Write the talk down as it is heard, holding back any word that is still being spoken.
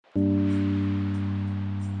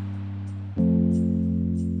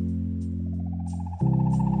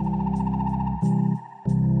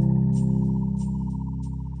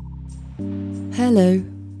Hello,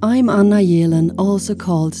 I'm Anna Yelen, also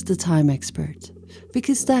called the Time Expert,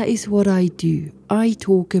 because that is what I do. I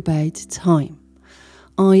talk about time.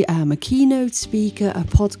 I am a keynote speaker, a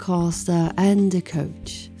podcaster, and a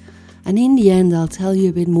coach. And in the end, I'll tell you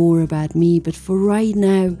a bit more about me, but for right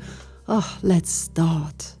now, let's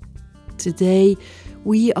start. Today,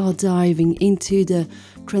 we are diving into the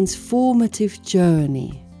transformative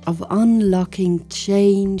journey of unlocking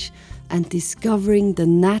change and discovering the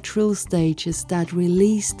natural stages that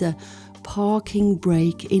release the parking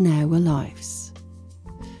brake in our lives.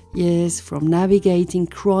 Yes, from navigating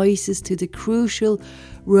crisis to the crucial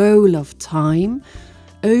role of time,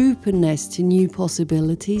 openness to new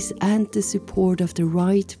possibilities, and the support of the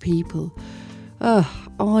right people.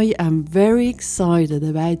 I am very excited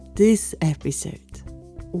about this episode.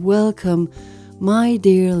 Welcome, my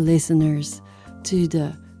dear listeners, to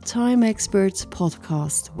the Time Experts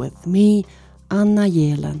podcast with me, Anna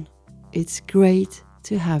Yelen. It's great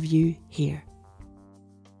to have you here.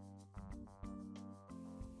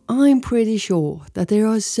 I'm pretty sure that there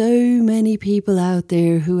are so many people out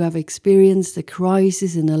there who have experienced a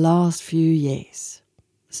crisis in the last few years.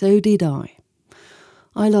 So did I.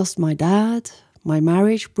 I lost my dad, my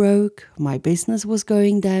marriage broke, my business was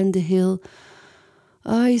going down the hill.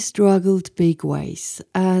 I struggled big ways,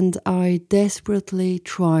 and I desperately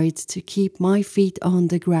tried to keep my feet on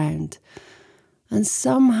the ground. And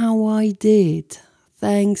somehow I did,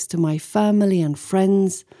 thanks to my family and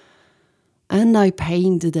friends. And I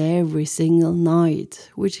painted every single night,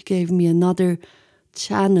 which gave me another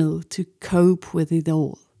channel to cope with it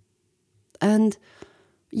all. And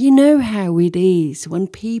you know how it is when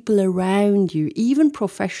people around you, even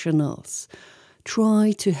professionals,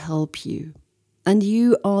 try to help you. And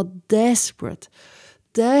you are desperate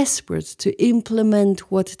to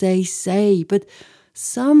implement what they say. But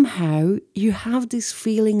somehow you have this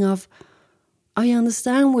feeling of, I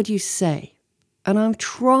understand what you say. And I am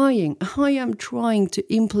trying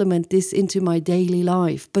to implement this into my daily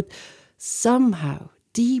life. But somehow,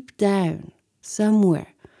 deep down, somewhere,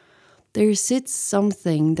 there sits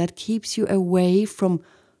something that keeps you away from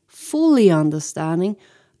fully understanding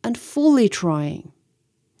and fully trying.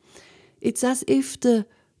 It's as if the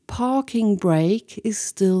parking brake is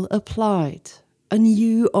still applied and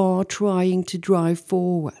you are trying to drive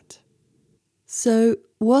forward. So,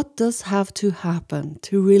 what does have to happen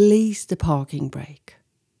to release the parking brake?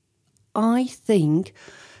 I think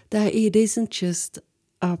that it isn't just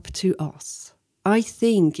up to us. I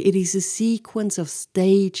think it is a sequence of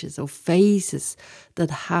stages or phases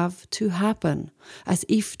that have to happen, as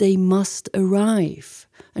if they must arrive,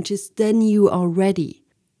 and just then you are ready.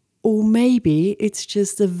 Or maybe it's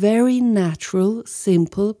just a very natural,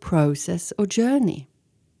 simple process or journey.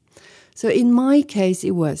 So in my case,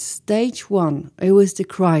 it was stage 1, it was the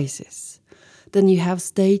crisis. Then you have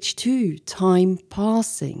stage 2, time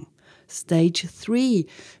passing. Stage 3,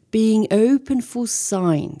 being open for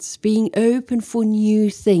signs, being open for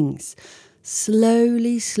new things.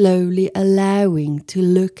 Slowly allowing to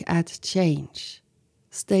look at change.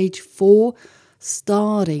 Stage 4,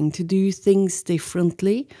 starting to do things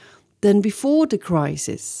differently than before the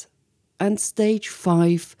crisis. And stage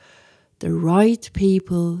 5, the right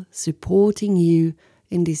people supporting you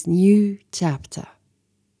in this new chapter.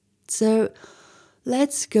 So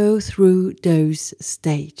let's go through those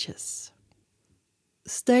stages.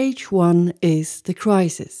 Stage 1 is the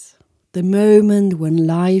crisis, the moment when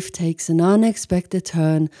life takes an unexpected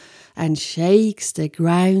turn and shakes the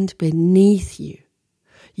ground beneath you.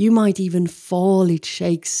 You might even fall, it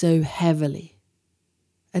shakes so heavily.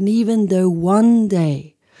 And even though one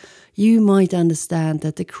day you might understand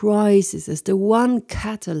that the crisis is the one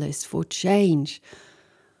catalyst for change,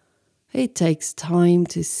 it takes time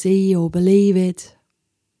to see or believe it.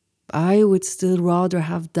 I would still rather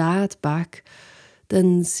have that back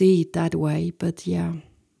than see it that way, but yeah,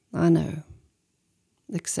 I know.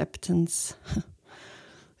 Acceptance.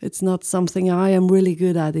 It's not something I am really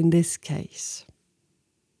good at in this case.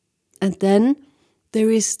 And then there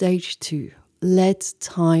is stage 2. Let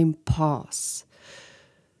time pass.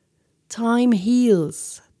 Time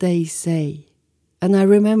heals, they say. And I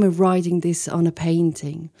remember writing this on a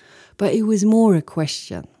painting, but it was more a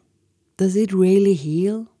question. Does it really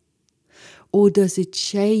heal? Or does it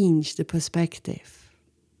change the perspective?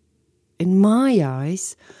 In my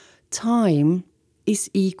eyes, time is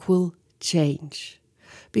equal change,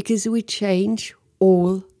 because we change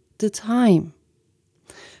all the time.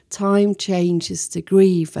 Time changes the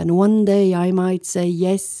grief, and one day I might say,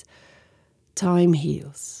 yes, time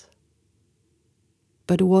heals.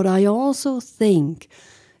 But what I also think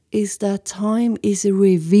is that time is a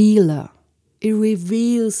revealer It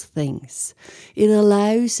reveals things. It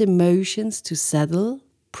allows emotions to settle,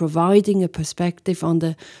 providing a perspective on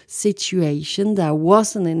the situation that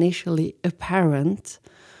wasn't initially apparent.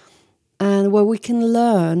 And what we can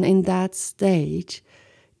learn in that stage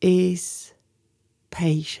is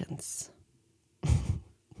patience.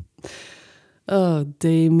 Oh,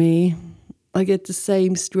 dear me. I get the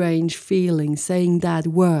same strange feeling saying that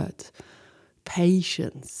word.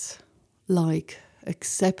 Patience. Like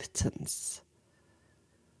acceptance.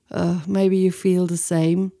 Maybe you feel the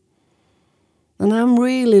same. And I'm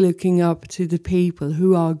really looking up to the people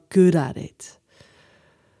who are good at it.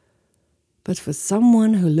 But for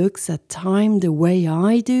someone who looks at time the way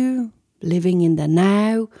I do, living in the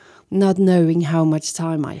now, not knowing how much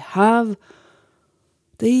time I have,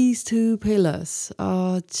 these two pillars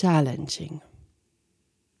are challenging.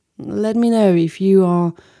 Let me know if you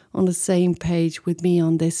are on the same page with me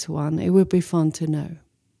on this one. It would be fun to know.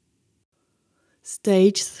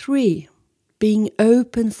 Stage 3, being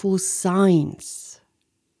open for signs,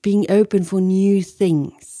 being open for new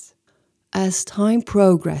things. As time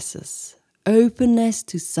progresses, openness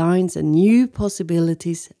to signs and new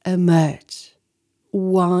possibilities emerge.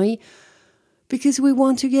 Why? Because we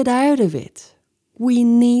want to get out of it. We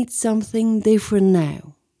need something different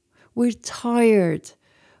now. We're tired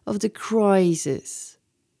of the crisis.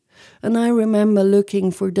 And I remember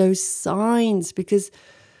looking for those signs because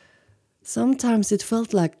sometimes it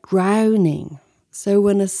felt like drowning. So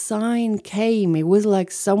when a sign came, it was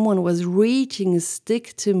like someone was reaching a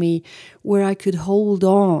stick to me where I could hold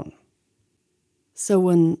on. So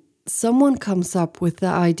when someone comes up with the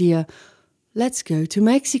idea, let's go to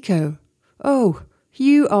Mexico. Oh,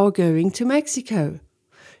 you are going to Mexico.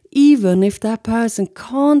 Even if that person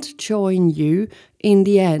can't join you, in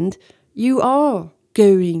the end, you are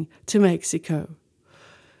going to Mexico.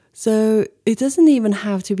 So it doesn't even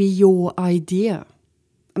have to be your idea.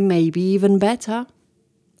 Maybe even better.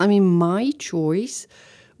 I mean, my choice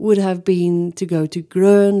would have been to go to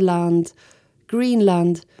Greenland,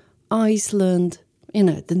 Iceland,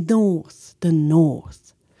 the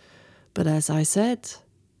north. But as I said,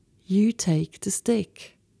 you take the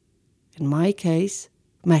stick. In my case,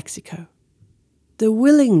 Mexico. The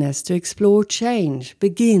willingness to explore change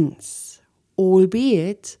begins,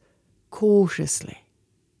 albeit cautiously.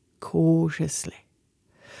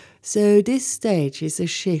 So this stage is a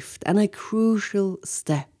shift and a crucial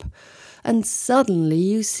step. And suddenly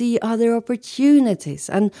you see other opportunities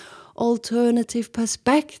and alternative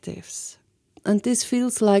perspectives. And this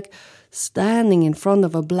feels like standing in front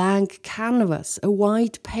of a blank canvas, a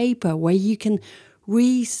white paper where you can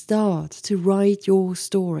restart to write your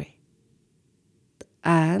story.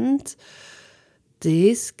 And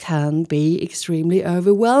this can be extremely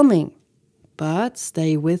overwhelming. But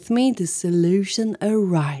stay with me, the solution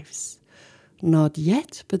arrives. Not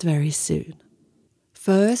yet, but very soon.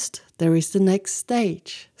 First, there is the next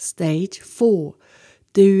stage, stage 4,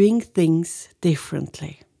 doing things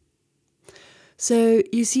differently. So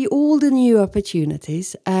you see all the new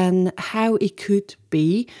opportunities and how it could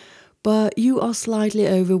be, but you are slightly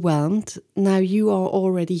overwhelmed. Now you are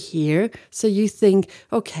already here, so you think,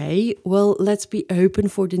 okay, well, let's be open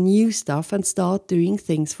for the new stuff and start doing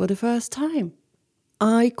things for the first time.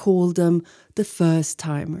 I call them the first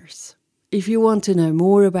timers. If you want to know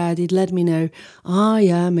more about it, let me know. I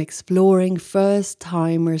am exploring first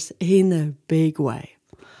timers in a big way.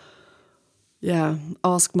 Yeah,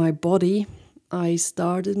 ask my body. I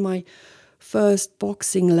started my first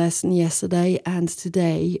boxing lesson yesterday, and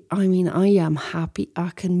today, I am happy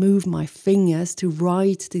I can move my fingers to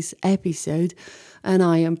write this episode, and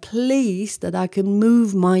I am pleased that I can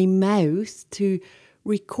move my mouth to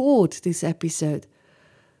record this episode.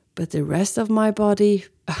 But the rest of my body,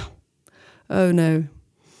 oh no,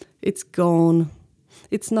 it's gone.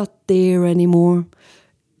 It's not there anymore.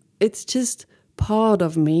 It's just part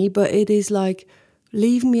of me, but it is like,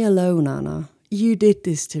 leave me alone, Anna. You did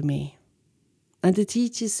this to me. And the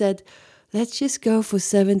teacher said, let's just go for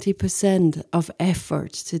 70% of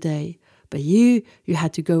effort today. But you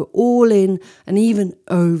had to go all in and even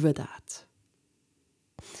over that.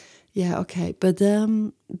 Yeah, okay, but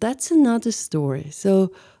that's another story.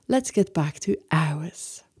 So let's get back to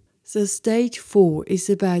ours. So stage 4 is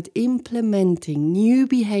about implementing new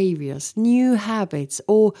behaviors, new habits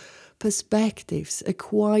or perspectives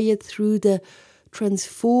acquired through the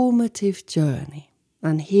transformative journey.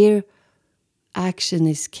 And here, action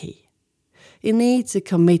is key. It needs a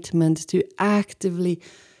commitment to actively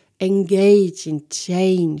engage in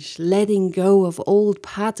change, letting go of old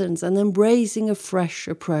patterns and embracing a fresh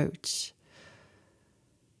approach.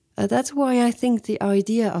 That's why I think the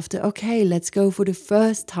idea of let's go for the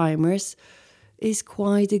first timers is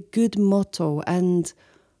quite a good motto and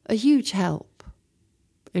a huge help.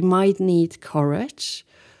 It might need courage,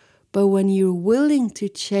 but when you're willing to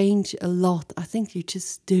change a lot, I think you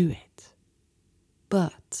just do it.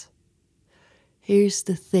 But here's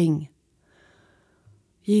the thing.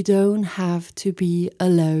 You don't have to be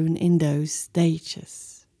alone in those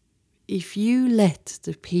stages. If you let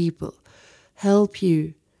the people help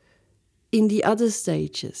you in the other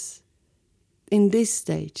stages, in this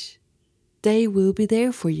stage, they will be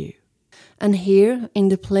there for you. And here, in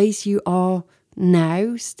the place you are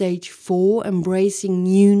now, stage 4, embracing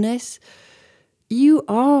newness, you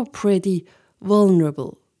are pretty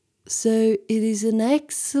vulnerable. So it is an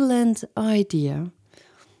excellent idea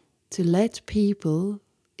to let people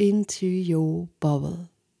into your bubble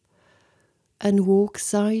and walk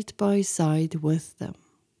side by side with them.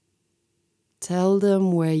 Tell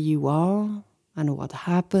them where you are and what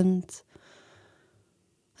happened.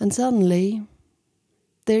 And suddenly,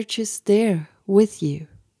 they're just there with you.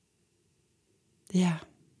 Yeah.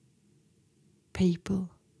 People.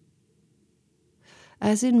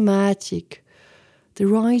 As in magic, the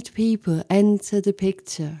right people enter the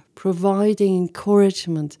picture, providing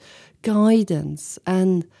encouragement, guidance,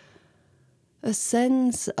 and a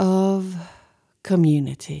sense of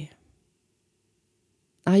community.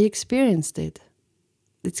 I experienced it.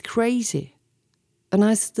 It's crazy. And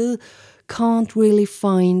I still can't really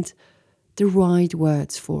find the right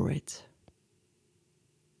words for it.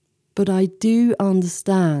 But I do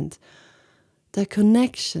understand that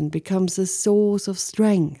connection becomes a source of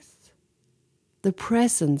strength. The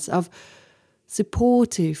presence of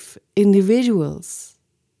supportive individuals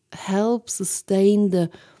helps sustain the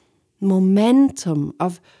momentum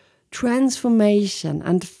of transformation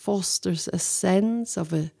and fosters a sense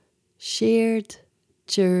of a shared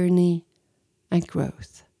journey and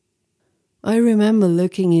growth. I remember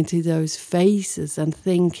looking into those faces and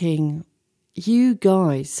thinking, you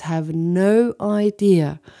guys have no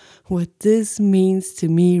idea what this means to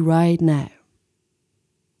me right now.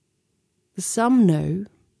 Some know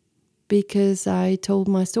because I told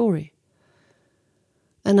my story.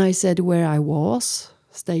 And I said where I was,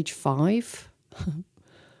 stage 5.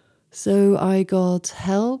 So I got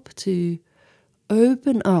help to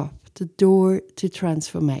open up the door to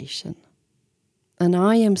transformation. And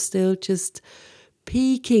I am still just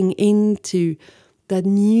peeking into that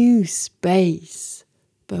new space,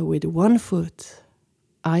 but with one foot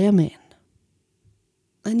I am in.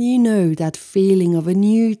 And you know that feeling of a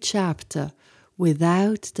new chapter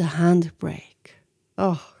without the handbrake.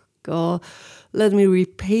 Oh God, let me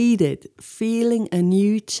repeat it. Feeling a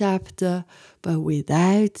new chapter, but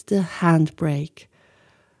without the handbrake.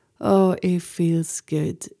 Oh, it feels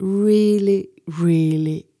good. Really,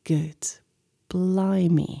 really good.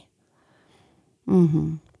 Blimey.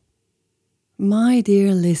 My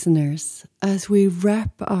dear listeners, as we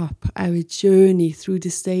wrap up our journey through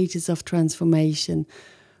the stages of transformation,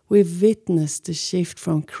 we've witnessed the shift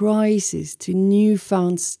from crisis to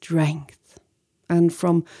newfound strength, and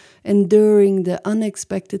from enduring the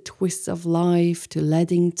unexpected twists of life to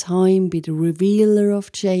letting time be the revealer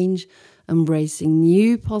of change, embracing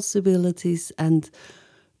new possibilities and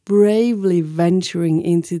bravely venturing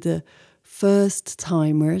into the first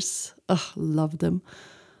timers, love them,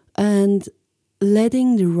 and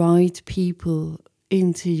letting the right people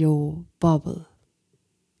into your bubble.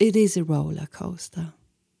 It is a roller coaster.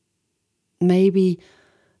 Maybe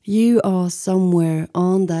you are somewhere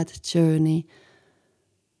on that journey.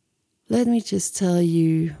 Let me just tell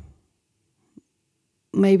you,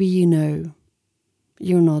 maybe you know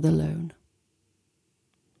you're not alone.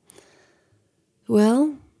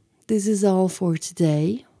 Well, this is all for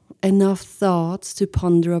today. Enough thoughts to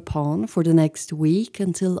ponder upon for the next week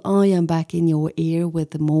until I am back in your ear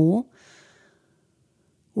with more.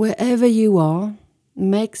 Wherever you are,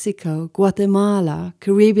 Mexico, Guatemala,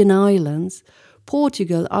 Caribbean islands,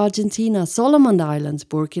 Portugal, Argentina, Solomon Islands,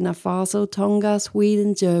 Burkina Faso, Tonga,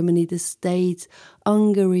 Sweden, Germany, the States,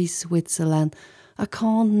 Hungary, Switzerland. I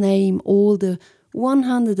can't name all the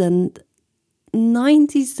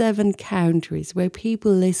 197 countries where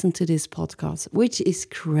people listen to this podcast, which is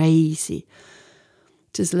crazy.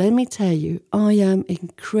 Just let me tell you, I am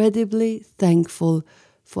incredibly thankful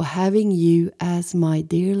for having you as my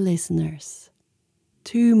dear listeners.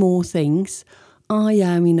 2 more things. I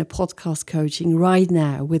am in a podcast coaching right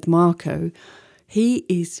now with Marco. He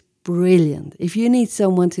is brilliant. If you need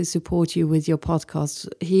someone to support you with your podcast,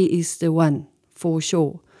 he is the one, for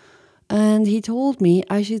sure. And he told me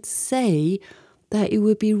I should say that it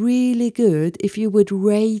would be really good if you would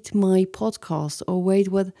rate my podcast, or wait,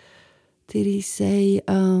 what did he say?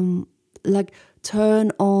 Like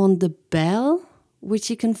turn on the bell which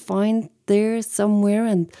you can find there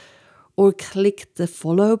somewhere, or click the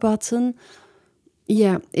follow button.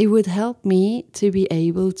 Yeah, it would help me to be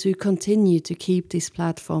able to continue to keep this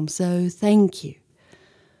platform. So thank you.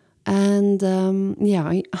 And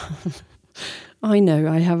I know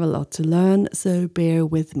I have a lot to learn, so bear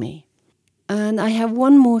with me. And I have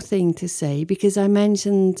one more thing to say, because I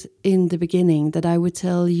mentioned in the beginning that I would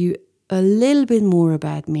tell you a little bit more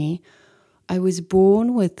about me. I was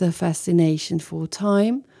born with the fascination for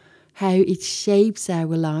time, how it shapes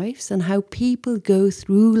our lives, and how people go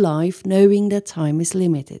through life knowing that time is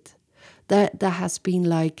limited. That has been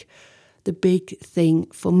like the big thing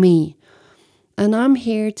for me. And I'm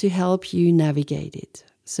here to help you navigate it.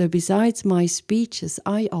 So besides my speeches,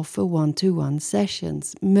 I offer one-to-one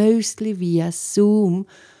sessions, mostly via Zoom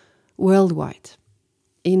worldwide.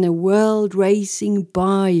 In a world racing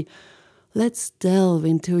by, let's delve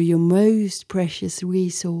into your most precious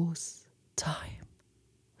resource, time.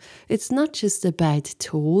 It's not just about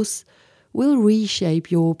tools. We'll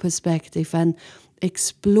reshape your perspective and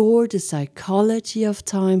explore the psychology of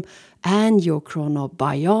time and your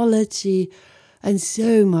chronobiology and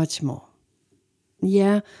so much more.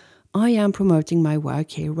 Yeah, I am promoting my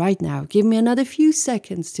work here right now. Give me another few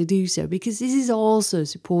seconds to do so, because this is also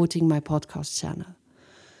supporting my podcast channel.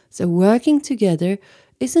 So working together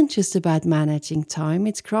isn't just about managing time,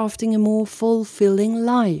 it's crafting a more fulfilling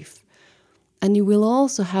life. And you will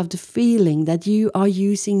also have the feeling that you are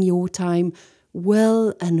using your time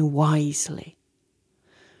well and wisely.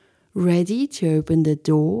 Ready to open the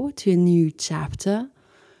door to a new chapter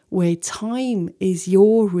where time is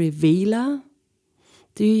your revealer?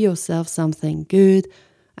 Do yourself something good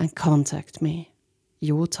and contact me.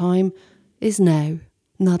 Your time is now,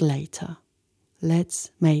 not later.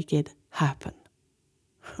 Let's make it happen.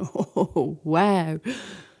 Oh, wow.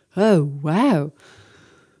 Oh, wow.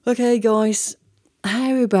 Okay, guys,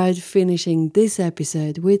 how about finishing this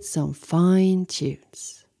episode with some fine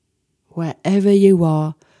tunes? Wherever you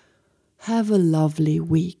are, have a lovely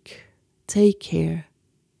week. Take care.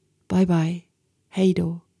 Bye bye. Hej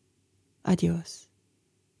då. Adios.